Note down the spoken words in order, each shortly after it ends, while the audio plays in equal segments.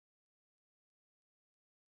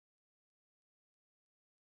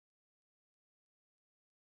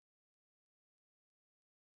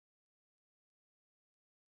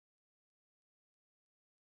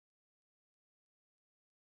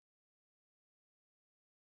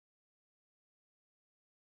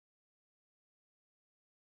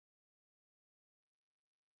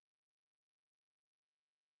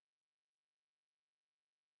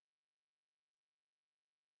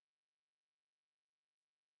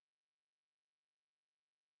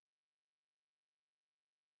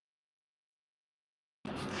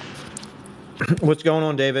What's going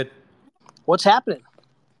on, David? What's happening?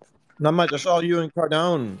 Not much. I saw you and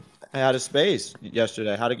Cardone out of space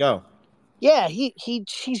yesterday. How'd it go? Yeah,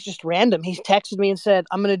 he's just random. He texted me and said,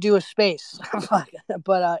 "I'm gonna do a space," but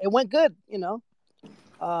it went good.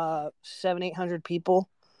 700-800 people.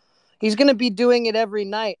 He's gonna be doing it every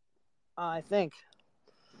night, I think.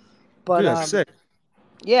 But Dude, that's sick.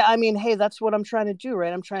 yeah, I mean, hey, that's what I'm trying to do,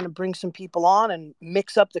 right? I'm trying to bring some people on and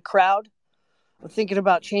mix up the crowd. I'm thinking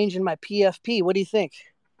about changing my PFP. What do you think?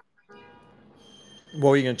 What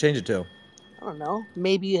were you gonna change it to? I don't know.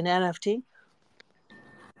 Maybe an NFT.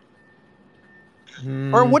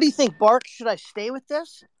 Or Hmm. what do you think, Bark? Should I stay with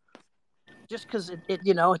this just because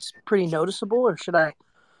it's pretty noticeable, or should I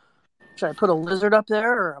put a lizard up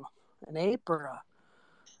there, or an ape, or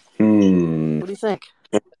what do you think?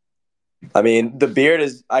 I mean, the beard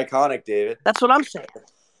is iconic, David. That's what I'm saying.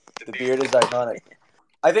 The beard is iconic.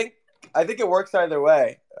 I think it works either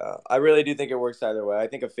way. I really do think it works either way. I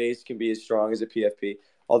think a face can be as strong as a PFP,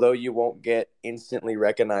 although you won't get instantly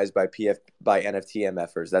recognized by NFT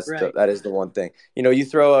MFers. Right. That is the one thing. You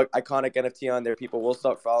throw an iconic NFT on there, people will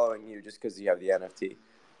start following you just because you have the NFT.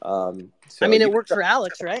 I mean, it worked for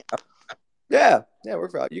Alex, right? Yeah, it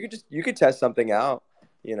worked for Alex. You could test something out.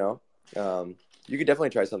 You could definitely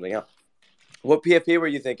try something out. What PFP were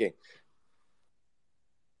you thinking?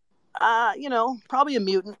 Probably a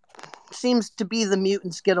mutant. Seems to be the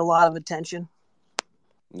mutants get a lot of attention.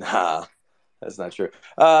 Nah, that's not true.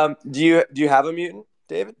 Do you have a mutant,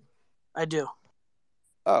 David? I do.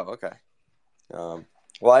 Oh, okay. Well,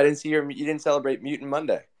 I didn't see you didn't celebrate Mutant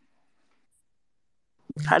Monday.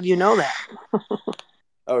 How do you know that?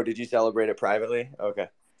 Oh, did you celebrate it privately? Okay.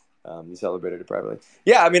 You celebrated it privately.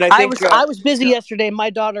 Yeah, I mean, I think I was busy yesterday. My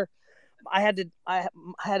daughter, I had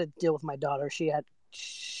to deal with my daughter.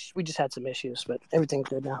 We just had some issues, but everything's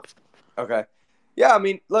good now. Okay. Yeah, I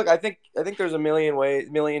mean, look, I think there's a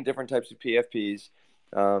million different types of PFPs.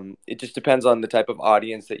 It just depends on the type of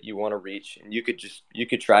audience that you want to reach, and you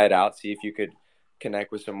could try it out, see if you could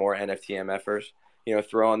connect with some more NFT MFers.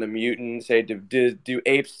 Throw on the mutant, say, do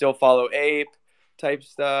apes still follow ape type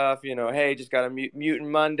stuff? Hey, just got a mutant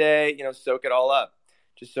Monday. Soak it all up.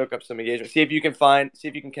 Just soak up some engagement. See if you can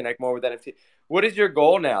connect more with NFT. What is your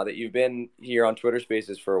goal now that you've been here on Twitter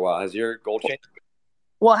Spaces for a while? Has your goal changed?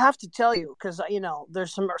 Well, I have to tell you, because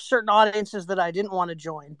there's some certain audiences that I didn't want to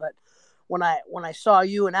join, but when I saw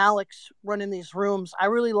you and Alex running these rooms, I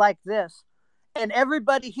really like this, and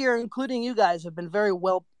everybody here, including you guys, have been very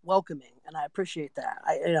welcoming, and I appreciate that.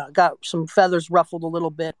 I got some feathers ruffled a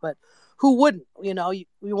little bit, but who wouldn't? We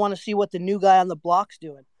want to see what the new guy on the block's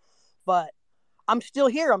doing, but I'm still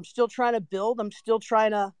here. I'm still trying to build. I'm still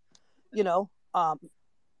trying to,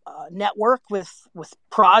 network with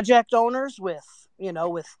project owners, with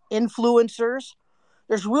influencers.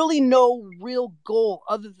 There's really no real goal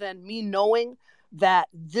other than me knowing that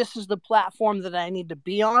this is the platform that I need to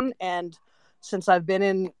be on. And since I've been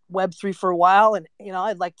in Web3 for a while, and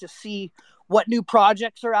I'd like to see what new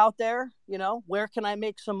projects are out there. Where can I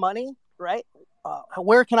make some money, right?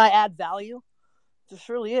 Where can I add value? That's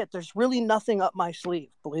really it. There's really nothing up my sleeve,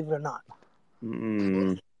 believe it or not.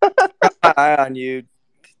 Eye on you,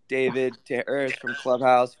 David Terrace from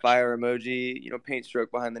Clubhouse, fire emoji, paint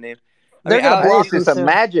stroke behind the name. I need some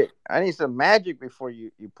magic. I need some magic before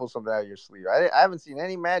you pull something out of your sleeve. I haven't seen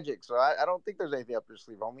any magic, so I don't think there's anything up your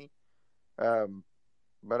sleeve, homie.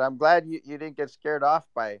 But I'm glad you didn't get scared off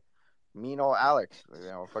by mean old Alex.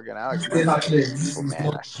 Fucking Alex. Oh,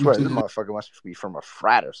 man, I swear this motherfucker must be from a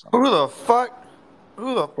frat or something. Who the fuck?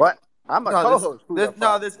 What? I'm a co-host. This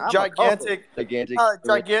gigantic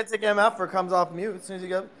MFer comes off mute as soon as you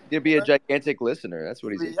go. You'd be a gigantic listener. That's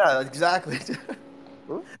what he's. Yeah, exactly.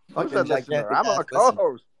 Who's a listener? I'm a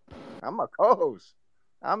co-host.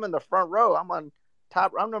 I'm in the front row. I'm on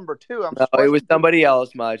top. I'm number 2. It was somebody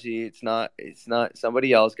else, Machi. It's not.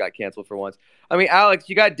 Somebody else got canceled for once. I mean, Alex,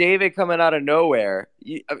 you got David coming out of nowhere.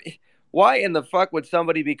 Why in the fuck would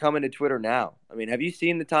somebody be coming to Twitter now? I mean, have you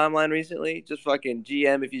seen the timeline recently? Just fucking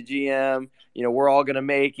GM if you GM. We're all going to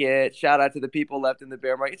make it. Shout out to the people left in the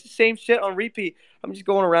bear market. It's the same shit on repeat. I'm just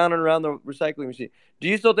going around and around the recycling machine. Do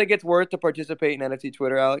you still think it's worth to participate in NFT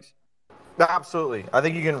Twitter, Alex? Absolutely. I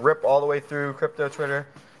think you can rip all the way through crypto Twitter.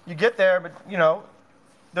 You get there, but,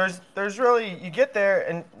 there's really, you get there,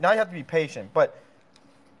 and now you have to be patient. But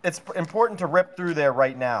it's important to rip through there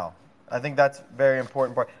right now. I think that's a very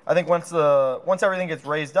important part. I think once everything gets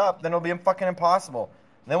raised up, then it'll be fucking impossible.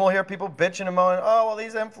 And then we'll hear people bitching and moaning, oh, well,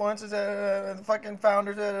 these influencers, the fucking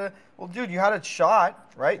founders. Well, dude, you had a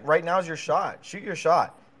shot, right? Right now is your shot. Shoot your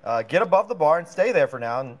shot. Get above the bar and stay there for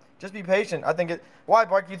now, and just be patient. I think why,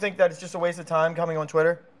 Mark, you think that it's just a waste of time coming on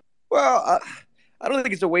Twitter? Well, I don't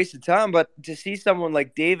think it's a waste of time, but to see someone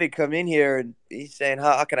like David come in here and he's saying,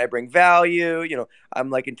 how can I bring value? I'm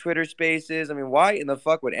like in Twitter spaces. I mean, why in the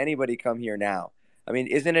fuck would anybody come here now? I mean,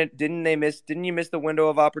 didn't you miss the window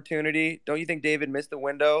of opportunity? Don't you think David missed the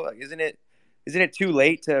window? Like, isn't it too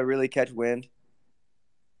late to really catch wind?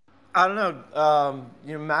 I don't know.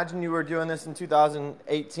 You imagine you were doing this in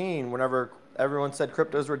 2018, whenever everyone said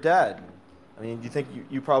cryptos were dead. I mean, do you think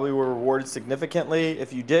you probably were rewarded significantly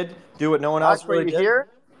if you did do what no one else Alex, were really you did? here?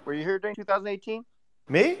 Were you here during 2018?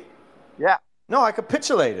 Me? Yeah. No, I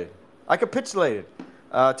capitulated.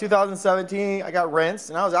 2017, I got rinsed,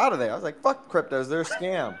 and I was out of there. I was like, fuck cryptos, they're a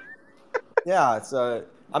scam. Yeah,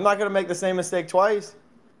 I'm not going to make the same mistake twice.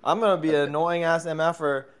 I'm going to be an annoying ass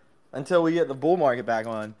MFer until we get the bull market back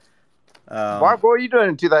on. Mark, what were you doing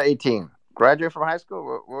in 2018? Graduate from high school?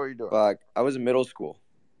 What were you doing? Fuck, I was in middle school.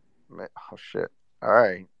 Oh, shit. All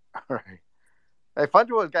right. Hey,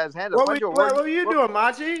 Fungible got his hand up. What were you doing,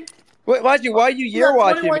 Machi? Wait, why are you You year got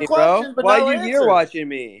watching 21 me, bro? questions, but Why no are you year answers. watching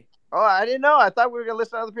me? Oh, I didn't know. I thought we were going to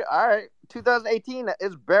listen to other people. All right. 2018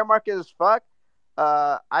 is bear market as fuck.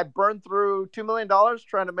 I burned through $2 million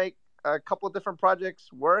trying to make a couple of different projects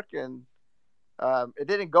work, and it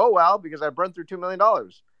didn't go well because I burned through $2 million.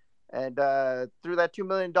 And through that $2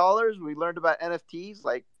 million, we learned about NFTs.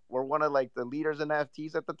 Like, we're one of like the leaders in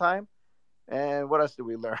NFTs at the time. And what else did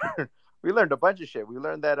we learn? We learned a bunch of shit. We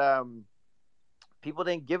learned that people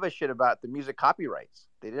didn't give a shit about the music copyrights.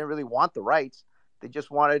 They didn't really want the rights. They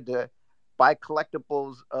just wanted to buy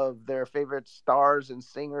collectibles of their favorite stars and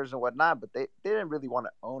singers and whatnot, but they didn't really want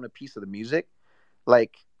to own a piece of the music.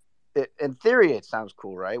 Like, in theory, it sounds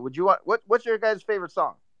cool, right? Would you want what's your guys' favorite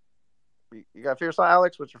song? You got a favorite song,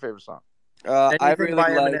 Alex? What's your favorite song? I Anything really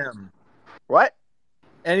by like. Eminem. What?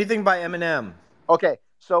 Anything by Eminem. Okay,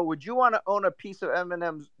 so would you want to own a piece of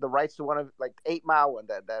Eminem's the rights to one of like 8 Mile one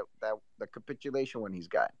that the capitulation one he's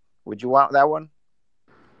got? Would you want that one?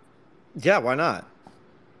 Yeah, why not?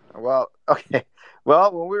 Well, okay.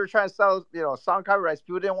 Well, when we were trying to sell, song copyrights,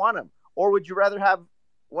 people didn't want them. Or would you rather have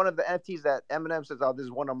one of the NFTs that Eminem says, "Oh, this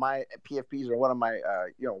is one of my PFPs or one of my,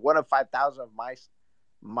 one of 5,000 of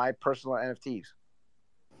my personal NFTs."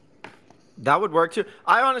 That would work too.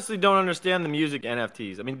 I honestly don't understand the music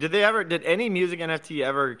NFTs. I mean, did any music NFT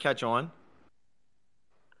ever catch on?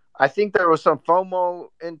 I think there was some FOMO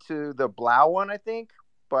into the Blau one, I think,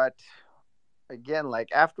 but again, like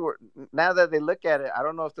afterward, now that they look at it, I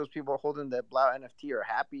don't know if those people holding the Blau NFT are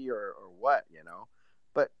happy or what,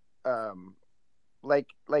 but like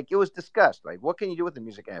it was discussed, like what can you do with the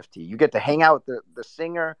music NFT? You get to hang out with the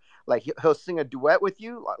singer, like he'll sing a duet with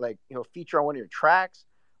you, like he'll feature on one of your tracks,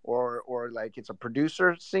 or like it's a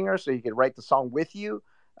producer singer, so you can write the song with you.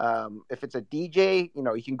 If it's a DJ,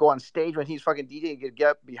 you can go on stage when he's fucking DJ. You can get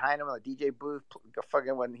up behind him in the DJ booth,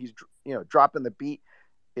 fucking when he's dropping the beat.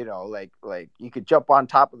 Like you could jump on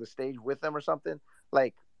top of the stage with them or something.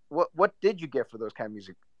 Like what did you get for those kind of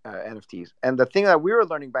music NFTs? And the thing that we were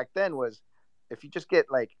learning back then was if you just get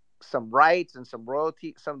like some rights and some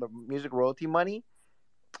royalty, some of the music royalty money,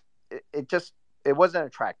 it wasn't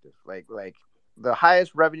attractive. Like the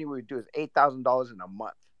highest revenue we would do is $8,000 in a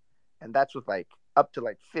month, and that's with like up to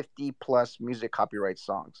like 50 plus music copyright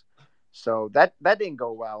songs. So that didn't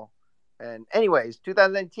go well. And anyways,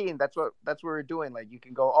 2019, that's what we were doing. Like you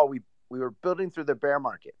can go, oh, we were building through the bear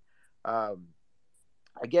market.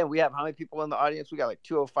 Again, we have how many people in the audience? We got like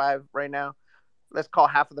 205 right now. Let's call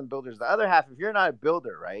half of them builders. The other half, if you're not a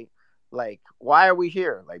builder, right? Like, why are we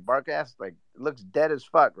here? Like Bark asked, like it looks dead as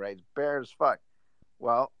fuck, right? It's bare as fuck.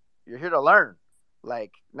 Well, you're here to learn.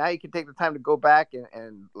 Like now you can take the time to go back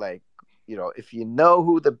and like, if you know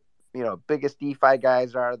who the biggest DeFi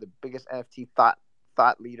guys are, the biggest NFT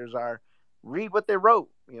thought leaders are, read what they wrote.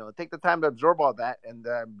 Take the time to absorb all that, and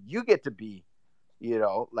you get to be,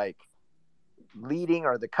 like leading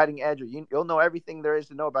or the cutting edge, or you'll know everything there is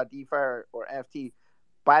to know about DeFi or NFT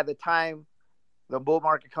by the time the bull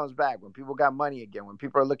market comes back, when people got money again, when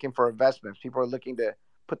people are looking for investments, people are looking to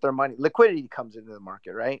put their money, liquidity comes into the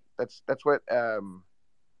market, right? That's what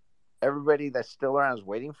everybody that's still around is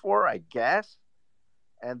waiting for, I guess.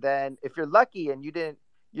 And then if you're lucky and you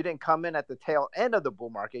didn't come in at the tail end of the bull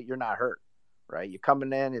market, you're not hurt, right? You're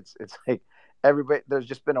coming in, it's like everybody, there's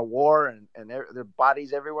just been a war and there are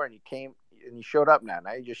bodies everywhere, and you showed up now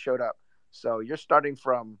you just showed up, so you're starting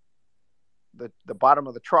from the bottom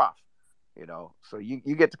of the trough, so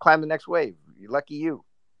you get to climb the next wave. You're lucky you.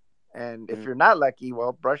 And if you're not lucky,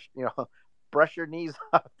 well, brush your knees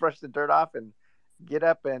off, brush the dirt off, and get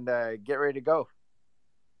up and get ready to go.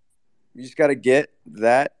 You just got to get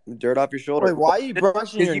that dirt off your shoulder. Wait, why are you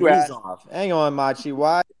brushing your knees off? Hang on, Machi.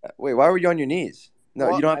 Why? Wait, why were you on your knees? No,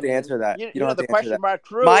 Well, you don't have I to mean, answer that. You you don't know have the to answer question that. mark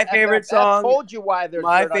crew. My favorite That song, told you why there's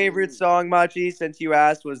dirt on your knees. Machi, since you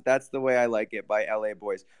asked, was "That's the Way I Like It" by LA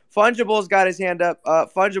Boys. Fungible's got his hand up.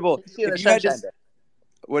 Fungible, Casey and the if you had to, Sunshine Band.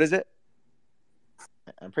 what is it?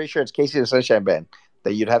 I'm pretty sure it's Casey and the Sunshine Band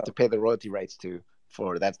that you'd have to pay the royalty rights to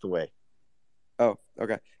for That's the Way. Oh,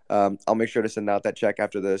 okay. I'll make sure to send out that check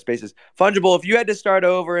after the spaces. Fungible, if you had to start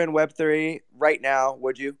over in Web3 right now,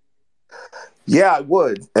 would you? Yeah, I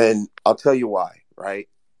would. And I'll tell you why, right?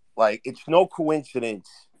 Like, it's no coincidence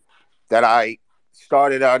that I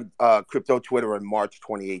started on crypto Twitter in March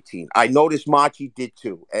 2018. I noticed Machi did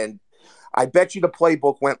too. And I bet you the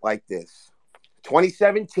playbook went like this.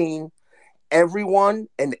 2017, everyone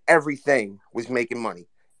and everything was making money.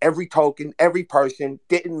 Every token, every person,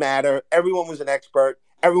 didn't matter. Everyone was an expert.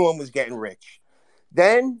 Everyone was getting rich.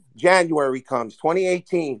 Then January comes,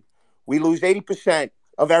 2018. We lose 80%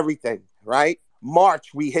 of everything, right?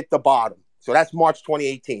 March, we hit the bottom. So that's March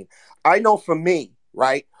 2018. I know for me,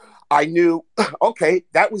 right? I knew, okay,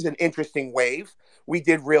 that was an interesting wave. We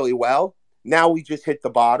did really well. Now we just hit the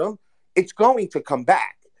bottom. It's going to come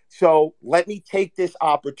back. So let me take this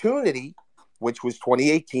opportunity, which was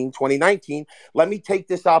 2018, 2019. Let me take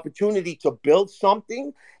this opportunity to build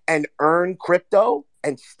something and earn crypto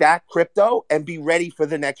and stack crypto and be ready for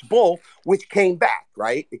the next bull, which came back,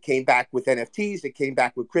 right? It came back with NFTs. It came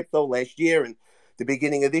back with crypto last year and the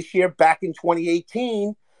beginning of this year. Back in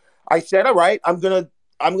 2018, I said, all right, I'm gonna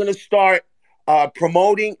start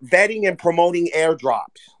vetting and promoting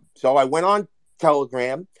airdrops. So I went on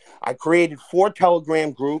Telegram. I created 4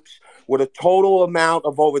 Telegram groups with a total amount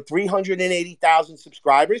of over 380,000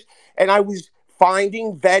 subscribers. And I was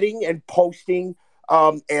finding, vetting, and posting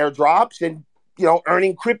airdrops and,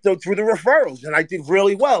 earning crypto through the referrals. And I did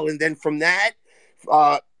really well. And then from that,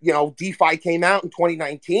 DeFi came out in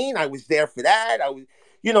 2019. I was there for that.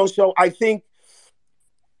 So I think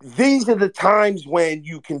these are the times when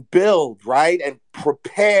you can build, right? And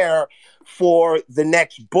prepare for the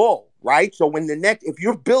next bull, right? So if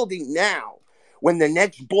you're building now, when the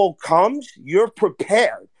next bull comes, you're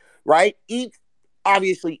prepared, right?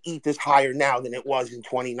 Obviously, ETH is higher now than it was in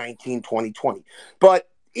 2019, 2020. But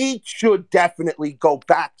ETH should definitely go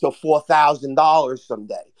back to $4,000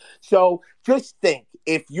 someday. So just think,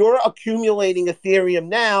 if you're accumulating Ethereum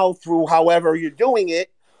now through however you're doing it,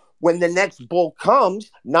 when the next bull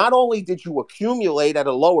comes, not only did you accumulate at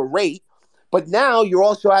a lower rate, but now you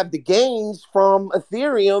also have the gains from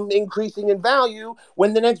Ethereum increasing in value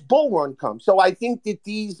when the next bull run comes. So I think that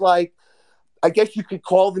these, I guess you could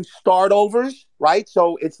call them start overs, right?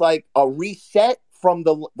 So it's like a reset from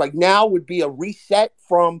now would be a reset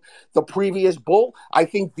from the previous bull. I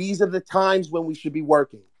think these are the times when we should be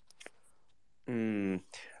working.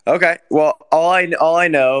 Okay. Well, all I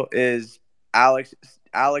know is Alex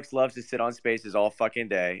loves to sit on spaces all fucking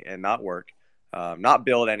day and not work, not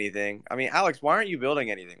build anything. I mean, Alex, why aren't you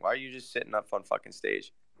building anything? Why are you just sitting up on fucking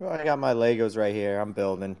stage? Well, I got my Legos right here. I'm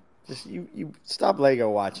building. Just you stop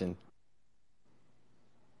Lego watching.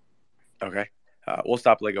 Okay. We'll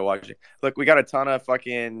stop Lego watching. Look, we got a ton of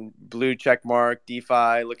fucking blue check mark,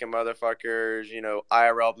 DeFi looking motherfuckers,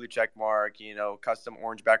 IRL blue check mark, custom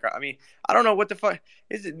orange background. I mean, I don't know what the fuck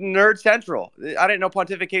is it. Nerd Central. I didn't know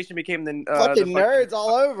Pontification became the fucking nerds all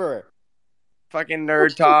over. Fucking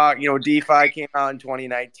nerd talk. DeFi came out in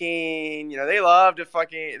 2019. They love to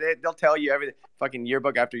they'll tell you everything. Fucking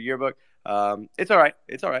yearbook after yearbook. It's all right.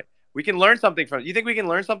 It's all right. We can learn something from. You think we can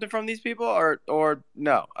learn something from these people, or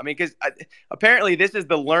no? I mean, because apparently this is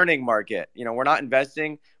the learning market. We're not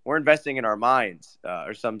investing. We're investing in our minds,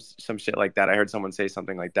 or some shit like that. I heard someone say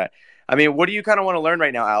something like that. I mean, what do you kind of want to learn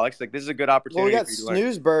right now, Alex? Like, this is a good opportunity. Well, we got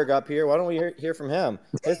Snoozeberg up here. Why don't we hear from him?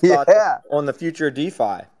 His Yeah. thoughts on the future of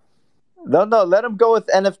DeFi. No, let him go with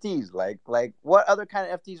NFTs. Like what other kind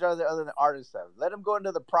of NFTs are there other than artist stuff? Let him go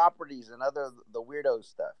into the properties and the weirdo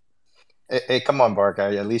stuff. Hey, come on, Bark.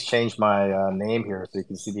 I at least changed my name here so you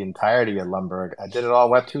can see the entirety of Lumberg. I did it all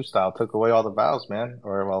Web 2 style. Took away all the vowels, man.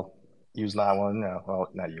 Or, well, use that one. No, well,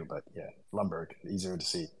 not you, but yeah, Lumberg. Easier to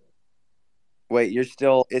see. Wait, it's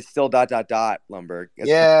still ... Lumberg.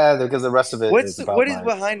 Yeah, because the rest of it is about what is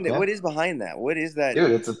behind it? Yeah. What is behind that? What is that?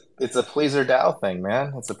 Dude, it's a Pleaser DAO thing,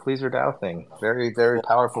 man. It's a Pleaser DAO thing. Very, very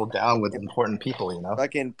powerful DAO with important people,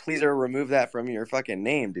 Fucking Pleaser, remove that from your fucking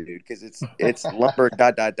name, dude, because it's Lumberg ...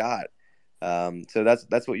 So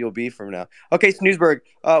that's what you'll be from now. Okay, Snoozeberg,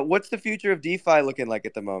 what's the future of DeFi looking like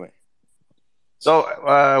at the moment? So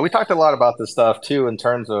we talked a lot about this stuff too, in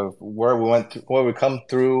terms of where we come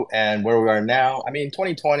through, and where we are now. I mean,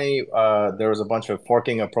 2020, there was a bunch of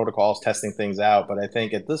forking of protocols, testing things out. But I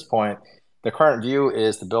think at this point, the current view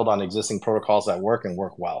is to build on existing protocols that work and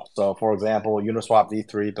work well. So, for example, Uniswap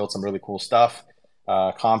v3 built some really cool stuff.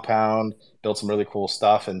 Compound built some really cool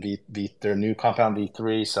stuff, and their new Compound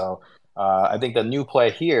v3. So, I think the new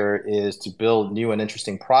play here is to build new and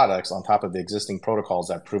interesting products on top of the existing protocols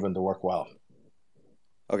that have proven to work well.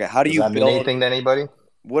 Okay, how do Does you that mean build? anything to anybody?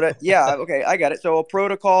 Yeah, okay, I got it. So a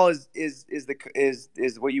protocol is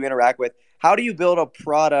what you interact with. How do you build a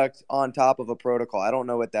product on top of a protocol? I don't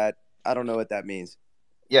know what that means.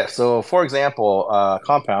 Yeah, so for example,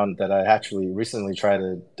 Compound that I actually recently tried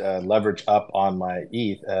to leverage up on my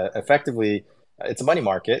ETH, effectively, it's a money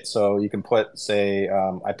market. So you can put, say,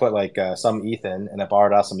 I put like some ETH in and I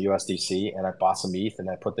borrowed out some USDC and I bought some ETH and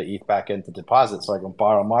I put the ETH back into deposit so I can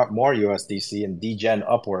borrow more USDC and degen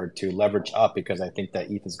upward to leverage up because I think that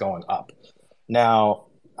ETH is going up. Now,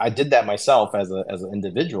 I did that myself as an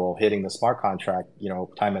individual, hitting the smart contract,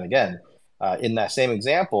 time and again. In that same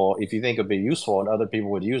example, if you think it would be useful and other people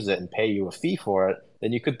would use it and pay you a fee for it,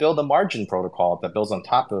 then you could build a margin protocol that builds on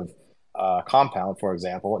top of Compound, for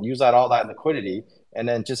example, and use all that liquidity, and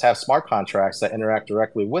then just have smart contracts that interact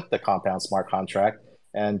directly with the Compound smart contract.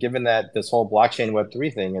 And given that this whole blockchain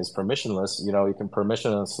Web3 thing is permissionless, you can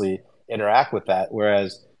permissionlessly interact with that.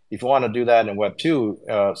 Whereas if you want to do that in Web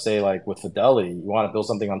 2, say like with Fidelity, you want to build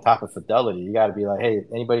something on top of Fidelity, you got to be like, hey,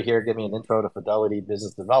 anybody here give me an intro to Fidelity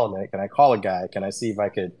business development? Can I call a guy? Can I see if I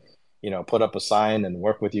could, put up a sign and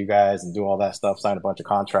work with you guys and do all that stuff, sign a bunch of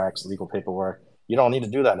contracts, legal paperwork? You don't need to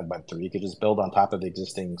do that in Web 3. You could just build on top of the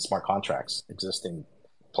existing smart contracts, existing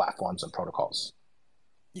platforms and protocols.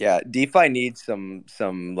 Yeah, DeFi needs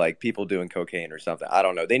some like people doing cocaine or something. I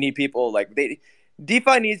don't know. They need people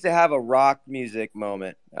DeFi needs to have a rock music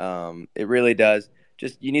moment. It really does.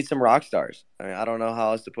 Just you need some rock stars. I mean, I don't know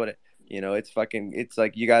how else to put it. It's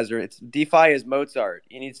like you guys it's DeFi is Mozart.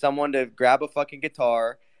 You need someone to grab a fucking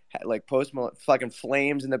guitar, like fucking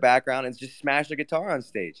flames in the background and just smash a guitar on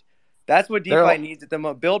stage. That's what DeFi needs at the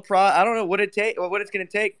moment. I don't know what it's going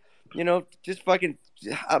to take. Just fucking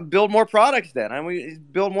build more products then. I mean,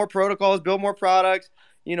 build more protocols, build more products,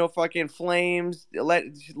 fucking flames,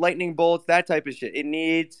 lightning bolts, that type of shit. We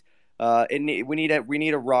need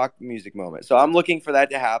a rock music moment. So I'm looking for that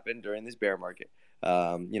to happen during this bear market.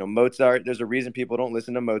 Mozart, there's a reason people don't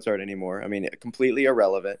listen to Mozart anymore. I mean, completely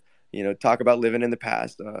irrelevant. Talk about living in the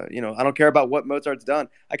past. I don't care about what Mozart's done.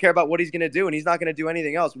 I care about what he's going to do, and he's not going to do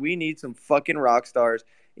anything else. We need some fucking rock stars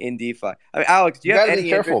in DeFi. I mean, Alex, do you have any?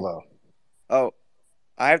 You got to be careful, though. Oh,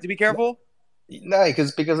 I have to be careful? No,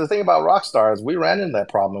 because the thing about rock stars, we ran into that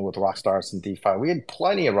problem with rock stars in DeFi. We had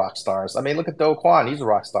plenty of rock stars. I mean, look at Do Kwon. He's a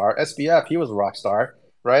rock star. SBF, he was a rock star,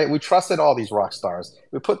 right? We trusted all these rock stars.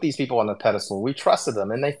 We put these people on the pedestal. We trusted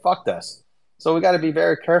them, and they fucked us. So we got to be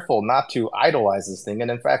very careful not to idolize this thing.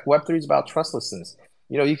 And in fact, Web3 is about trustlessness.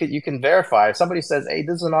 You can verify. If somebody says, hey,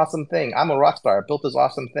 this is an awesome thing. I'm a rock star. I built this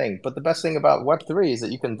awesome thing. But the best thing about Web3 is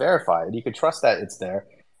that you can verify it. You can trust that it's there.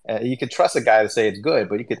 You could trust a guy to say it's good,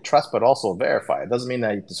 but you could trust but also verify. It doesn't mean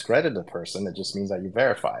that you discredit a person. It just means that you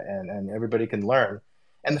verify, and everybody can learn.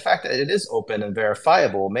 And the fact that it is open and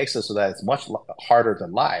verifiable makes it so that it's much harder to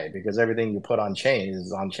lie, because everything you put on chain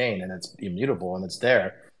is on chain and it's immutable and it's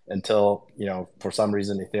there until, for some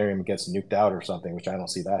reason Ethereum gets nuked out or something, which I don't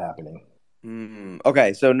see that happening.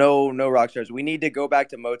 Okay, so no rock stars. We need to go back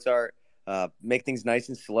to Mozart. Make things nice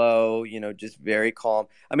and slow, just very calm.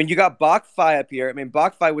 I mean, you got BlockFi up here. I mean,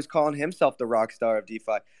 BlockFi was calling himself the rock star of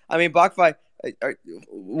DeFi. I mean, BlockFi,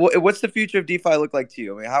 what's the future of DeFi look like to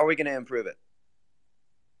you? I mean, how are we going to improve it?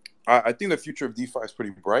 I think the future of DeFi is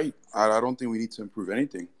pretty bright. I don't think we need to improve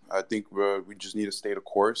anything. I think we just need to stay the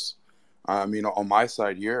course. I mean, on my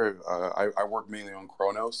side here, I work mainly on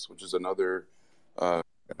Kronos, which is another.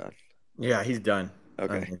 Yeah, he's done.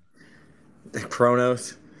 Okay.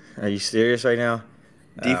 Kronos. Are you serious right now?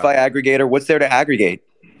 DeFi aggregator. What's there to aggregate?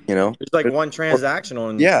 There's like one transaction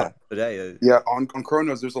on today. Yeah, on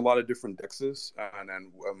Kronos, there's a lot of different dexes, and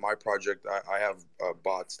then my project, I have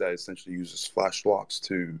bots that essentially uses flash swaps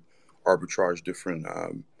to arbitrage different.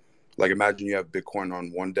 Like imagine you have Bitcoin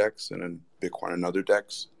on one dex and then Bitcoin on another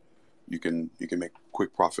dex. You can make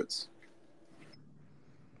quick profits.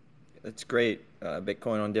 That's great.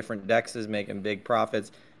 Bitcoin on different dexes, making big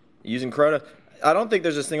profits using Kronos. I don't think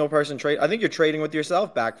there's a single person trade. I think you're trading with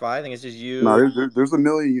yourself, BackFi. I think it's just you. No, there's a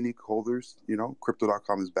million unique holders.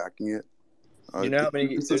 Crypto.com is backing it. How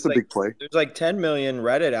many? It's just a big play. There's like 10 million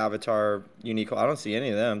Reddit avatar unique. I don't see any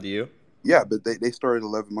of them. Do you? Yeah, but they started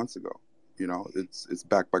 11 months ago. It's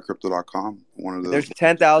backed by Crypto.com. There's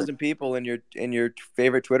 10,000 people in your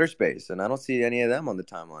favorite Twitter space, and I don't see any of them on the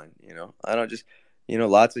timeline. I don't just.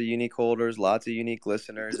 lots of unique holders, lots of unique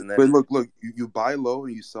listeners, and But then look, you buy low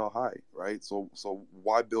and you sell high, right? So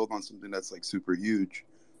why build on something that's like super huge,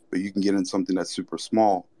 but you can get in something that's super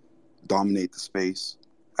small, dominate the space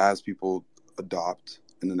as people adopt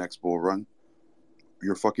in the next bull run.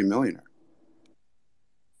 You're a fucking millionaire.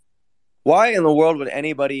 why in the world would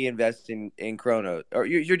anybody invest in Chronos? Or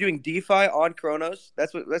you're doing DeFi on Chronos?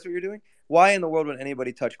 That's what you're doing? Why in the world would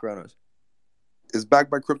anybody touch Chronos? It's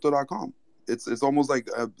backed by crypto.com. It's almost like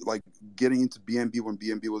getting into BNB when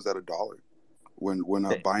BNB was at $1, when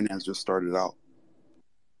Binance just started out.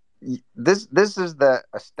 This is the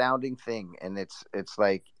astounding thing, and it's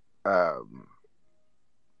like, well,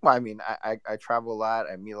 I mean, I travel a lot,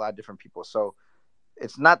 I meet a lot of different people, so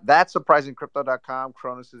it's not that surprising. Crypto.com,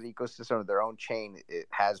 Kronos' ecosystem of their own chain, it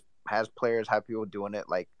has players, have people doing it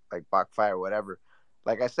like BlockFi or whatever.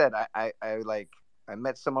 Like I said, I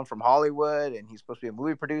met someone from Hollywood, and he's supposed to be a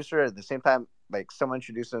movie producer. At the same time, like, someone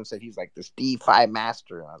introduced him and said he's like this DeFi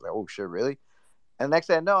master, and I was like, oh shit, really? And the next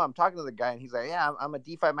thing I know, I'm talking to the guy, and he's like, yeah, I'm a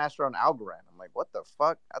DeFi master on Algorand. I'm like, what the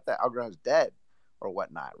fuck? I thought Algorand was dead or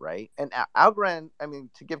whatnot, right? And Algorand, I mean,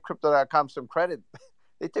 to give Crypto.com some credit,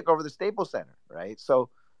 they took over the Staples Center, right? So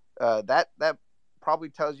that probably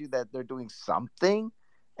tells you that they're doing something,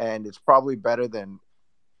 and it's probably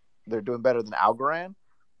they're doing better than Algorand.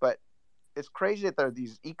 But it's crazy that there are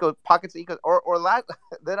these pockets of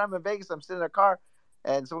then I'm in Vegas, I'm sitting in a car,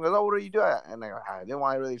 and someone goes, oh, what are you doing? And I didn't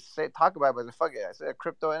want to really talk about it, but I said, fuck it. I said,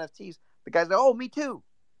 crypto NFTs. The guy's like, oh, me too.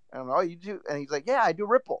 And I'm like, oh, you do? And he's like, yeah, I do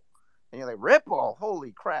Ripple. And you're like, Ripple?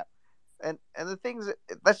 Holy crap. And the things,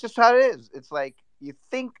 that's just how it is. It's like, you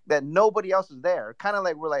think that nobody else is there. Kind of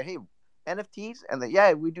like we're like, hey, NFTs? And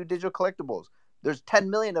yeah, we do digital collectibles. There's 10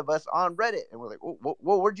 million of us on Reddit. And we're like,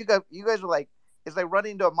 whoa, where'd you guys? You guys are like, it's like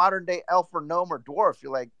running into a modern day elf or gnome or dwarf.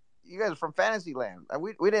 You're like, you guys are from Fantasyland. And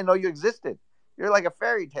we didn't know you existed. You're like a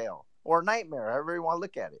fairy tale or a nightmare, however you want to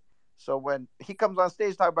look at it. So when he comes on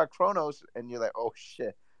stage talking about Chronos, and you're like, oh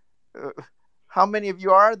shit, how many of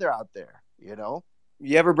you are there out there?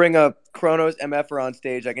 You ever bring a Chronos MFer on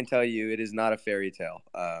stage, I can tell you it is not a fairy tale.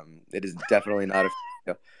 It is definitely not a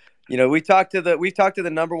fairy tale. We talked to the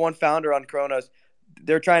number one founder on Chronos.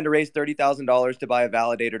 They're trying to raise $30,000 to buy a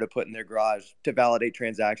validator to put in their garage to validate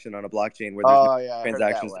transaction on a blockchain where there's no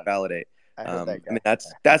transactions to validate. I heard that guy. I mean,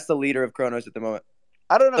 that's the leader of Chronos at the moment.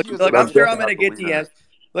 I don't know if look, I'm sure I'm gonna get DMs.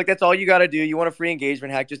 Look, that's all you got to do. You want a free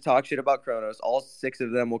engagement hack? Just talk shit about Chronos. All 6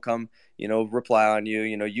 of them will come, reply on you.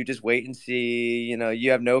 You just wait and see.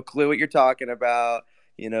 You have no clue what you're talking about.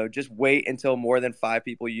 Just wait until more than 5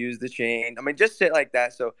 people use the chain. I mean, just shit like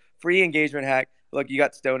that. So free engagement hack. Look, you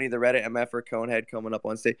got Stoney, the Reddit MFer Conehead coming up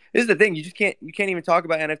on stage. This is the thing. You can't even talk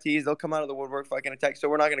about NFTs. They'll come out of the woodwork fucking attack. So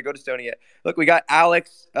we're not going to go to Stoney yet. Look, we got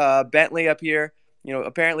Alex Bentley up here.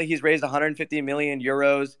 Apparently he's raised 150 million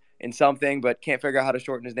euros in something, but can't figure out how to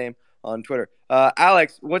shorten his name on Twitter.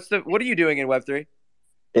 Alex, what are you doing in Web3?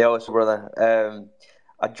 Yeah, what's up, brother?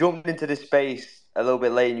 I jumped into this space a little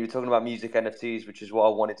bit late, and you were talking about music NFTs, which is what I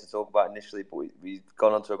wanted to talk about initially, but we've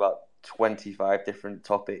gone on to about 25 different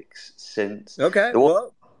topics since. Okay,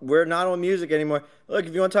 well, we're not on music anymore. Look,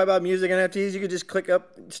 if you want to talk about music NFTs, you could just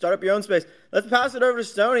start up your own space. Let's pass it over to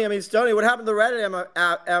Stoney. I mean, Stoney, what happened to the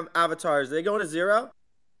Reddit avatars? Are they going to zero?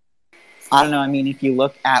 I don't know. I mean, if you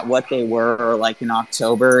look at what they were like in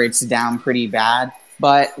October, it's down pretty bad.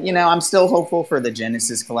 But, I'm still hopeful for the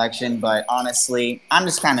Genesis collection. But honestly, I'm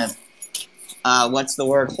just kind of, what's the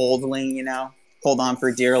word, holding, hold on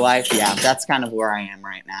for dear life. Yeah, that's kind of where I am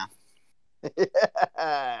right now.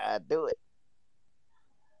 Yeah, do it.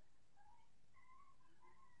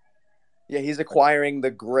 Yeah, he's acquiring the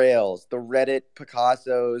Grails, the Reddit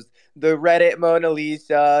Picassos, the Reddit Mona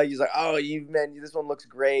Lisa. He's like, oh, this one looks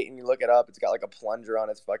great. And you look it up, it's got like a plunger on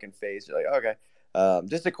its fucking face. You're like, okay.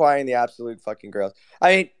 Just acquiring the absolute fucking Grails.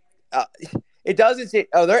 I mean, it doesn't say,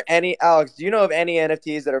 are there any, Alex, do you know of any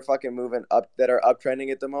NFTs that are fucking moving up, that are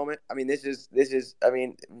uptrending at the moment? I mean, this is,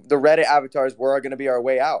 the Reddit avatars were going to be our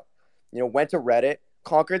way out. Went to Reddit,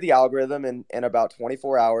 conquered the algorithm in about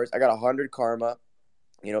 24 hours. I got 100 karma.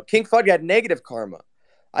 King Fud had negative karma.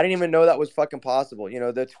 I didn't even know that was fucking possible.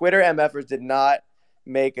 The Twitter MFers did not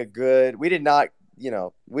make we did not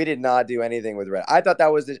do anything with Reddit. I thought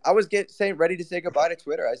that was I was ready to say goodbye to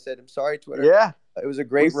Twitter. I said, I'm sorry, Twitter. Yeah. It was a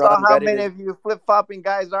great run. Saw how Reddit many of you flip-flopping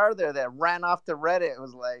guys are there that ran off to Reddit and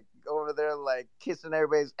was like over there like kissing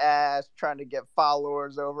everybody's ass, trying to get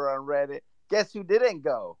followers over on Reddit. Guess who didn't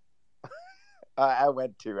go? I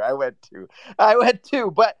went to,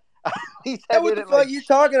 but what the fuck are you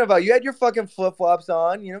talking about? You had your fucking flip-flops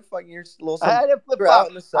on, fucking your little. I had a flip-flop out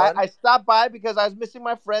in the sun. I stopped by because I was missing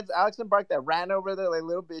my friends, Alex and Bark, that ran over there like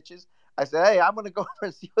little bitches. I said, hey, I'm gonna go over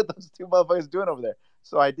and see what those two motherfuckers doing over there.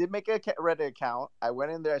 So I did make a Reddit account. I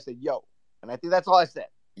went in there. I said, yo, and I think that's all I said.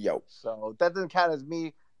 Yo. So that doesn't count as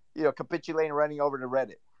me, capitulating, running over to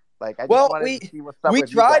Reddit. Like I just Well, wanted to see what's up we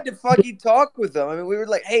with you tried guys. to fucking talk with them. I mean, we were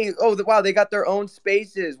like, hey, wow, they got their own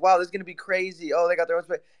spaces. Wow, this is gonna be crazy. Oh, they got their own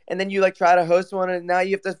space. And then you like try to host one, and now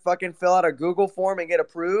you have to fucking fill out a Google form and get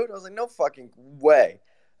approved. I was like, no fucking way.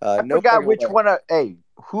 I No forgot fucking which way. one. Hey,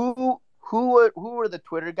 who were the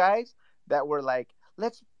Twitter guys that were like,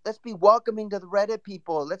 let's be welcoming to the Reddit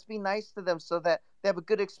people. Let's be nice to them so that they have a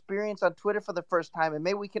good experience on Twitter for the first time, and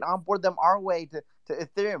maybe we can onboard them our way to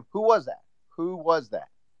Ethereum. Who was that? Who was that?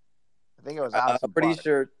 I think it was Alex I'm and pretty Bark.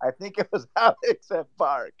 sure. I think it was Alex and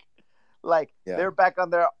Bark. Like Yeah. they're back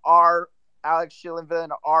on their R Alex Schillenville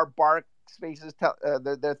and R Bark spaces,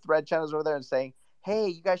 their thread channels over there, and saying, hey,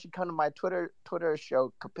 you guys should come to my Twitter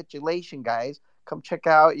show, Capitulation, guys. Come check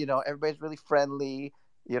out. Everybody's really friendly.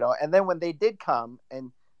 And then when they did come,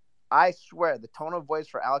 and I swear the tone of voice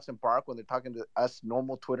for Alex and Bark when they're talking to us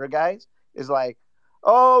normal Twitter guys is like,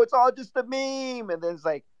 oh, it's all just a meme. And then it's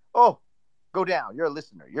like, oh, go down. You're a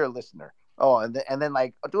listener. You're a listener. Oh, and then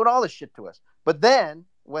like doing all this shit to us. But then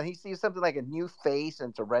when he sees something like a new face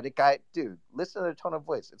and it's a Reddit guy, dude, listen to their tone of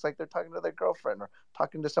voice. It's like they're talking to their girlfriend or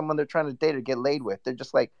talking to someone they're trying to date or get laid with. They're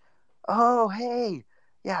just like, oh, hey,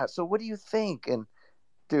 yeah. So what do you think? And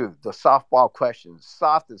dude, the softball questions,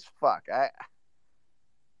 soft as fuck.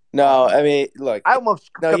 No, I mean, look. I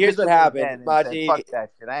almost No, here's what capitulated happened, then and said, Machi. fuck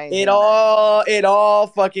that shit. I ain't It doing that. it all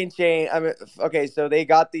fucking changed. I mean, okay, so they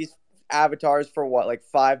got these avatars for what, like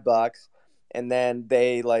 $5, and then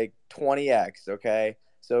they like 20x. Okay,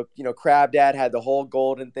 so Crab Dad had the whole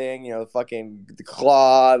golden thing, the fucking the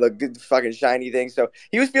claw, the good fucking shiny thing. So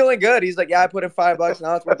he was feeling good. He's like, yeah, I put in $5,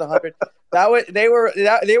 now it's worth 100.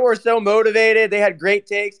 They were so motivated. They had great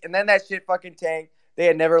takes, and then that shit fucking tanked. They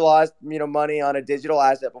had never lost money on a digital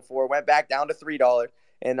asset before. Went back down to $3.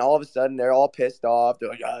 And all of a sudden, they're all pissed off. They're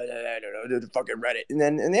like, I don't know, the fucking Reddit.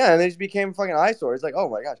 And they just became fucking eyesores. It's like, oh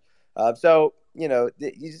my gosh. So,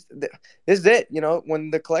 this is it.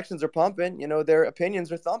 When the collections are pumping, their opinions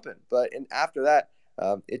are thumping. But after that,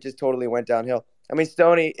 it just totally went downhill. I mean,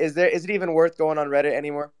 Stoney, is it even worth going on Reddit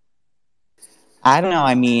anymore? I don't know.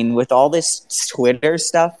 I mean, with all this Twitter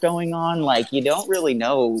stuff going on, like you don't really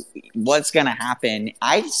know what's going to happen.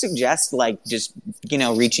 I suggest just,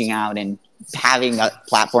 reaching out and having a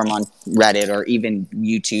platform on Reddit or even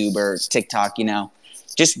YouTube or TikTok,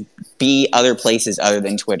 just be other places other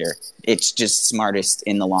than Twitter. It's just smartest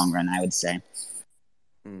in the long run, I would say.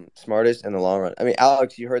 Smartest in the long run. I mean,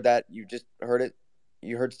 Alex, you heard that. You just heard it.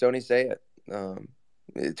 You heard Stoney say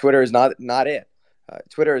it. Twitter is not it.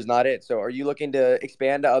 Twitter is not it. So are you looking to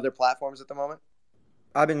expand to other platforms at the moment?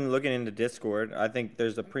 I've been looking into Discord. I think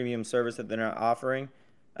there's a premium service that they're not offering.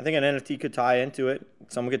 I think an NFT could tie into it.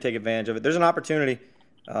 Someone could take advantage of it. There's an opportunity.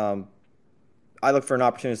 I look for an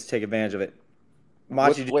opportunity to take advantage of it.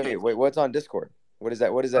 Wait, what's on Discord? What is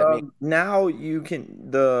that? What does that mean? Now you can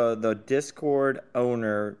the Discord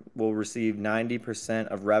owner will receive 90%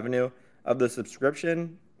 of revenue of the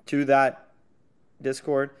subscription to that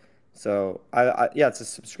Discord. So it's a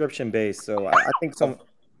subscription base. So I think some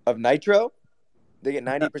of Nitro, they get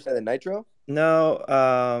 90% of Nitro. No,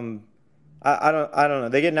 I don't know.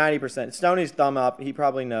 They get 90%. Stoney's thumb up. He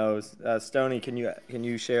probably knows. Stoney, can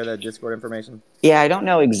you share that Discord information? Yeah, I don't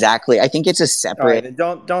know exactly. I think it's a separate. All right, then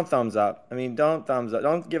don't thumbs up. I mean, don't thumbs up.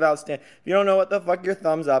 Don't give out If you don't know what the fuck your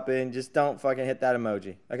thumbs up in, just don't fucking hit that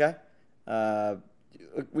emoji. Okay?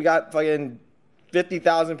 We got fucking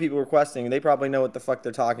 50,000 people requesting. They probably know what the fuck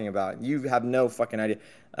they're talking about. You have no fucking idea.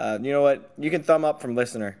 You know what? You can thumb up from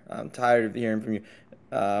listener. I'm tired of hearing from you.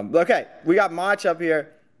 Okay, we got Mach up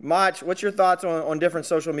here. Mach, what's your thoughts on different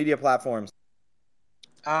social media platforms?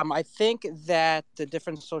 I think that the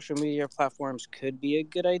different social media platforms could be a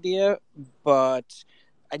good idea, but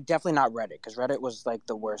definitely not Reddit, because Reddit was like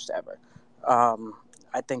the worst ever.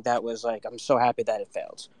 I think that was I'm so happy that it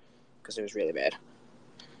failed, because it was really bad.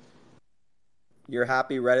 You're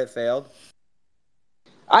happy Reddit failed?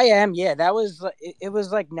 I am, yeah. That was it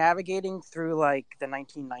was like navigating through the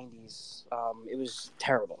 1990s. It was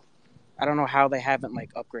terrible. I don't know how they haven't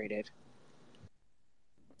upgraded.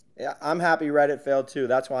 Yeah, I'm happy Reddit failed too.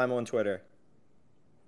 That's why I'm on Twitter.